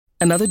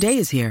Another day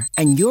is here,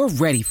 and you're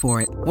ready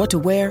for it. What to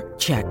wear?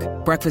 Check.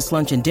 Breakfast,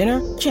 lunch, and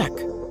dinner? Check.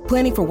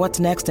 Planning for what's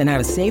next and how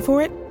to save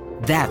for it?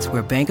 That's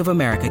where Bank of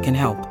America can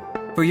help.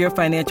 For your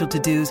financial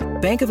to-dos,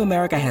 Bank of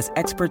America has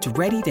experts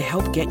ready to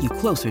help get you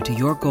closer to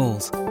your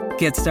goals.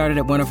 Get started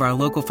at one of our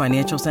local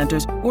financial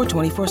centers or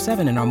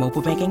 24/7 in our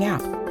mobile banking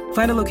app.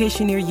 Find a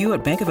location near you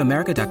at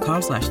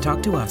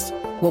bankofamerica.com/talktous.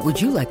 What would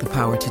you like the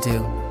power to do?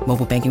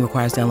 Mobile banking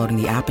requires downloading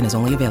the app and is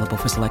only available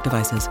for select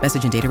devices.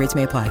 Message and data rates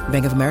may apply.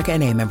 Bank of America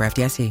N.A., member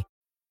FDIC.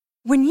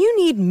 When you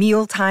need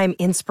mealtime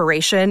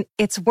inspiration,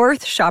 it's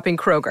worth shopping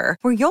Kroger,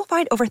 where you'll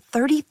find over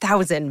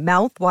 30,000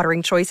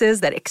 mouth-watering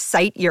choices that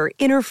excite your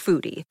inner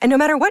foodie. And no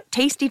matter what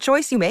tasty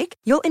choice you make,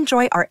 you'll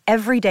enjoy our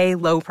everyday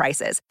low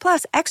prices,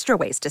 plus extra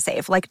ways to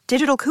save, like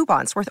digital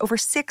coupons worth over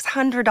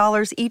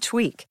 $600 each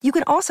week. You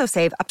can also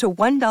save up to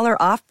 $1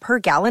 off per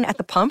gallon at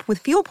the pump with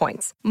fuel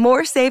points.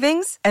 More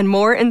savings and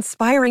more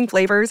inspiring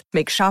flavors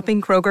make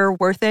shopping Kroger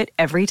worth it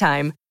every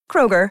time.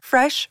 Kroger,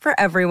 fresh for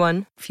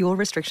everyone. Fuel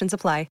restrictions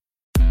apply.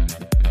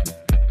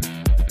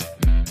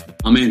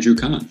 I'm Andrew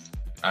Kahn.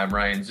 I'm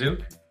Ryan Zook.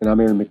 And I'm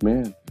Aaron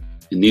McMahon.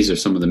 And these are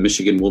some of the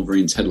Michigan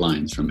Wolverines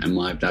headlines from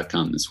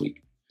MLive.com this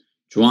week.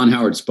 Juwan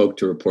Howard spoke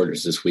to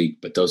reporters this week,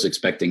 but those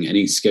expecting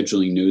any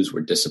scheduling news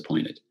were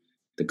disappointed.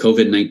 The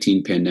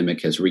COVID-19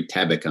 pandemic has wreaked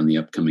havoc on the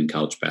upcoming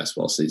college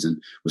basketball season,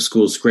 with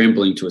schools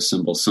scrambling to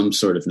assemble some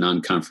sort of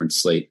non-conference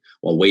slate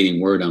while waiting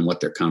word on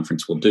what their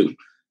conference will do.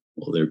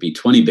 Will there be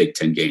 20 Big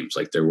Ten games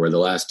like there were the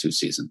last two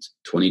seasons?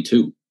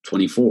 22?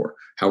 24?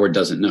 Howard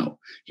doesn't know.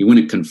 He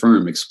wouldn't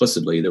confirm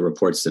explicitly the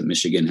reports that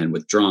Michigan had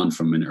withdrawn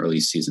from an early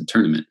season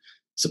tournament,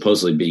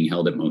 supposedly being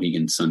held at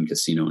Mohegan Sun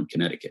Casino in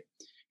Connecticut.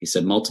 He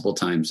said multiple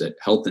times that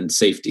health and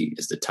safety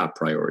is the top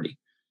priority.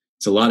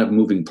 It's a lot of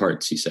moving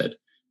parts, he said.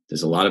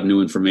 There's a lot of new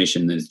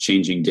information that is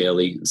changing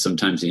daily, and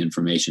sometimes the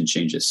information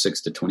changes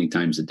 6 to 20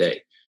 times a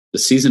day. The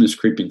season is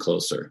creeping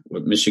closer.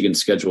 What Michigan's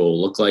schedule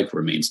will look like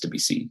remains to be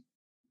seen.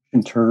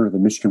 And Turner, the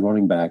Michigan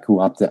running back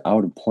who opted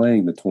out of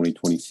playing the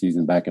 2020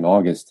 season back in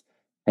August,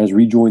 has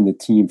rejoined the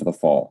team for the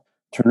fall.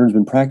 Turner's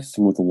been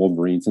practicing with the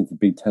Wolverines since the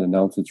Big Ten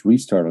announced its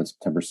restart on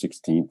September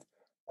 16th.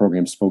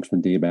 Program spokesman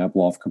Dave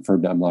Abloff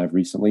confirmed to MLive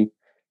recently.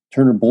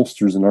 Turner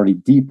bolsters an already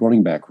deep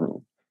running back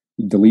room.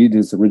 He deleted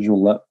his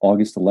original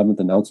August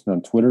 11th announcement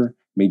on Twitter,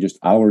 made just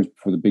hours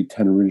before the Big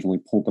Ten originally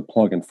pulled the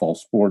plug on fall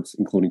sports,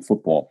 including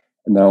football.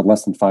 And now,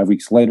 less than 5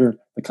 weeks later,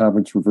 the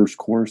conference reversed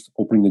course,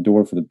 opening the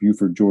door for the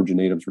Buford, Georgia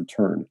natives'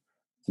 return.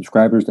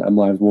 Subscribers to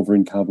MLive's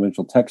Wolverine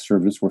Confidential text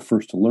service were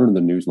first to learn of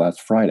the news last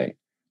Friday.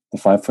 The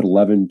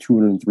 5'11",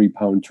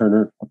 203-pound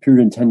Turner appeared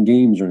in 10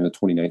 games during the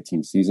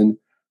 2019 season,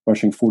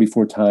 rushing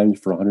 44 times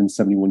for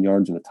 171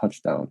 yards and a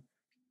touchdown.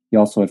 He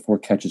also had 4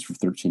 catches for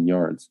 13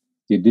 yards.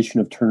 The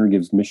addition of Turner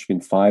gives Michigan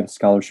 5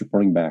 scholarship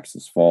running backs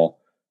this fall,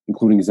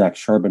 including Zach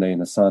Charbonnet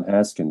and Hassan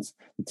Haskins,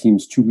 the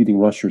team's 2 leading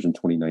rushers in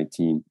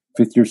 2019.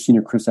 Fifth-year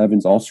senior Chris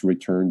Evans also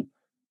returned,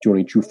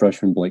 joining true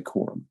freshman Blake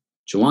Corum.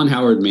 Juwan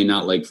Howard may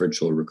not like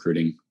virtual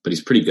recruiting, but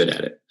he's pretty good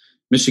at it.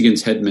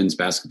 Michigan's head men's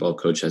basketball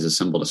coach has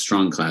assembled a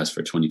strong class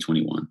for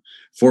 2021.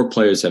 4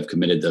 players have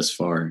committed thus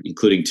far,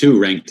 including 2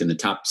 ranked in the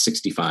top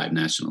 65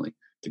 nationally.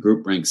 The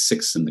group ranks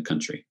 6th in the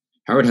country.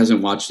 Howard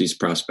hasn't watched these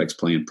prospects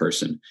play in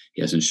person.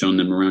 He hasn't shown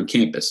them around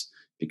campus.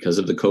 Because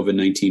of the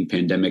COVID-19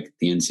 pandemic,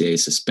 the NCAA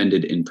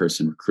suspended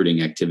in-person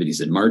recruiting activities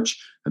in March,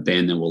 a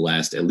ban that will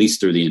last at least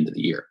through the end of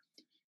the year.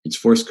 It's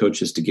forced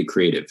coaches to get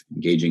creative,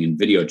 engaging in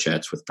video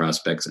chats with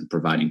prospects and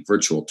providing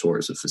virtual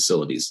tours of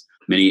facilities.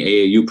 Many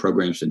AAU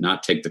programs did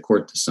not take the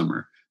court this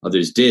summer.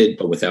 Others did,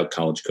 but without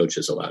college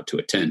coaches allowed to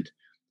attend.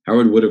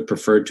 Howard would have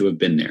preferred to have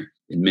been there,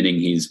 admitting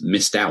he's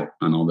missed out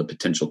on all the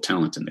potential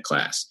talent in the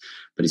class.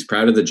 But he's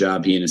proud of the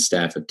job he and his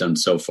staff have done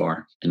so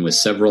far. And with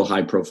several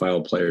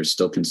high-profile players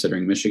still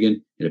considering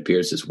Michigan, it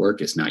appears his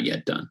work is not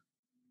yet done.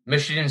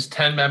 Michigan's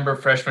 10-member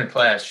freshman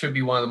class should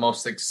be one of the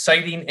most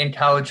exciting in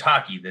college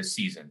hockey this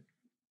season.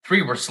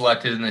 3 were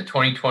selected in the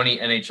 2020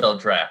 NHL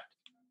draft.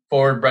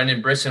 Forward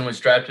Brendan Brisson was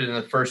drafted in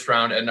the first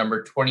round at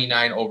number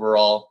 29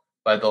 overall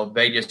by the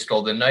Vegas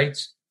Golden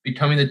Knights,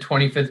 becoming the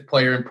 25th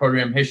player in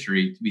program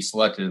history to be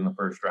selected in the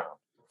first round.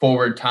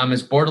 Forward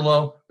Thomas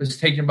Bordeleau was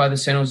taken by the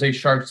San Jose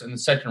Sharks in the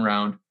second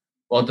round,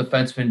 while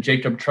defenseman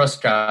Jacob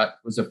Truscott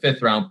was a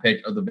 5th-round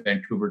pick of the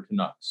Vancouver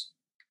Canucks.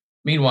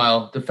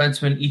 Meanwhile,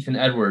 defenseman Ethan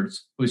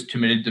Edwards, who was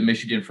committed to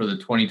Michigan for the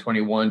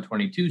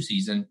 2021-22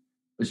 season,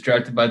 was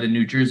drafted by the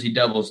New Jersey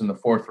Devils in the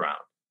 4th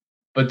round.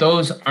 But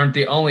those aren't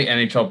the only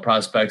NHL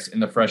prospects in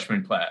the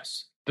freshman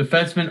class.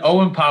 Defenseman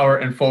Owen Power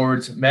and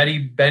forwards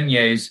Matty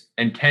Beignets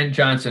and Kent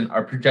Johnson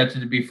are projected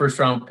to be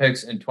first-round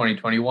picks in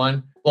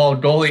 2021, while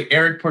goalie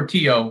Eric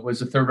Portillo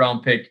was a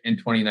 3rd-round pick in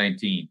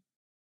 2019.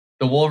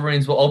 The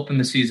Wolverines will open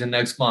the season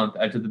next month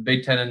after the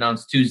Big Ten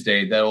announced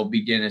Tuesday that it will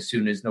begin as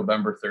soon as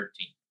November 13th.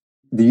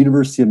 The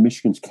University of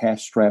Michigan's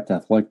cash-strapped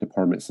athletic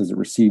department says it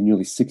received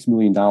nearly $6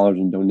 million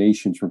in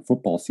donations from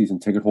football season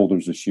ticket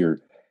holders this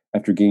year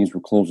after games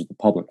were closed to the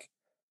public.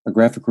 A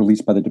graphic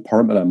released by the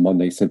department on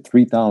Monday said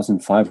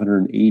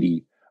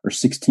 3,580, or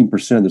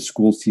 16% of the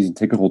school's season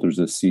ticket holders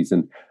this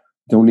season,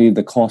 donated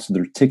the cost of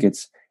their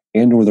tickets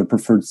and or their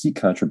preferred seat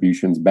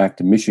contributions back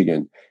to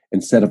Michigan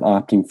instead of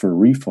opting for a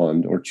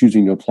refund or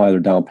choosing to apply their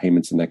down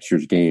payments in next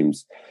year's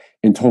games.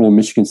 In total,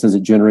 Michigan says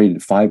it generated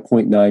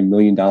 $5.9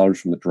 million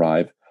from the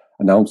drive,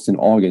 announced in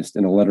August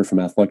in a letter from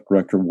Athletic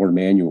Director Warde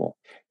Manuel.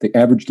 The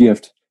average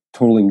gift,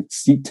 totaling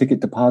seat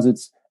ticket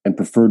deposits and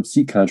preferred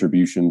seat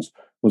contributions,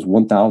 was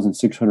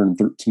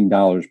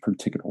 $1,613 per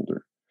ticket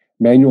holder.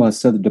 Manuel has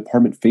said the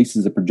department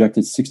faces a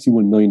projected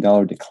 $61 million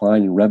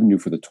decline in revenue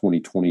for the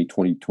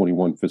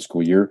 2020-2021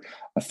 fiscal year,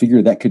 a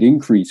figure that could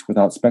increase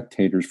without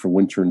spectators for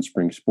winter and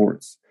spring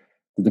sports.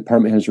 The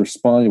department has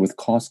responded with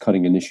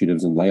cost-cutting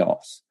initiatives and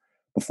layoffs.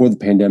 Before the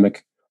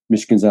pandemic,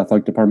 Michigan's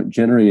athletic department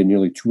generated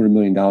nearly $200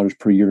 million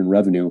per year in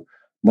revenue,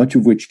 much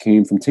of which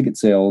came from ticket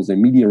sales and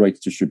media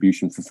rights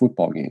distribution for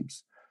football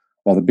games.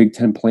 While the Big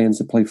Ten plans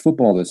to play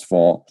football this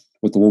fall,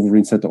 with the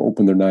Wolverines set to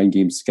open their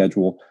 9-game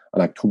schedule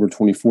on October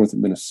 24th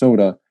in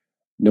Minnesota,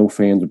 no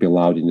fans would be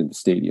allowed into the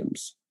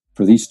stadiums.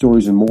 For these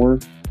stories and more,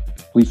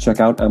 please check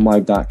out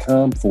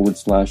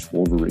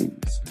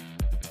mlive.com/Wolverines.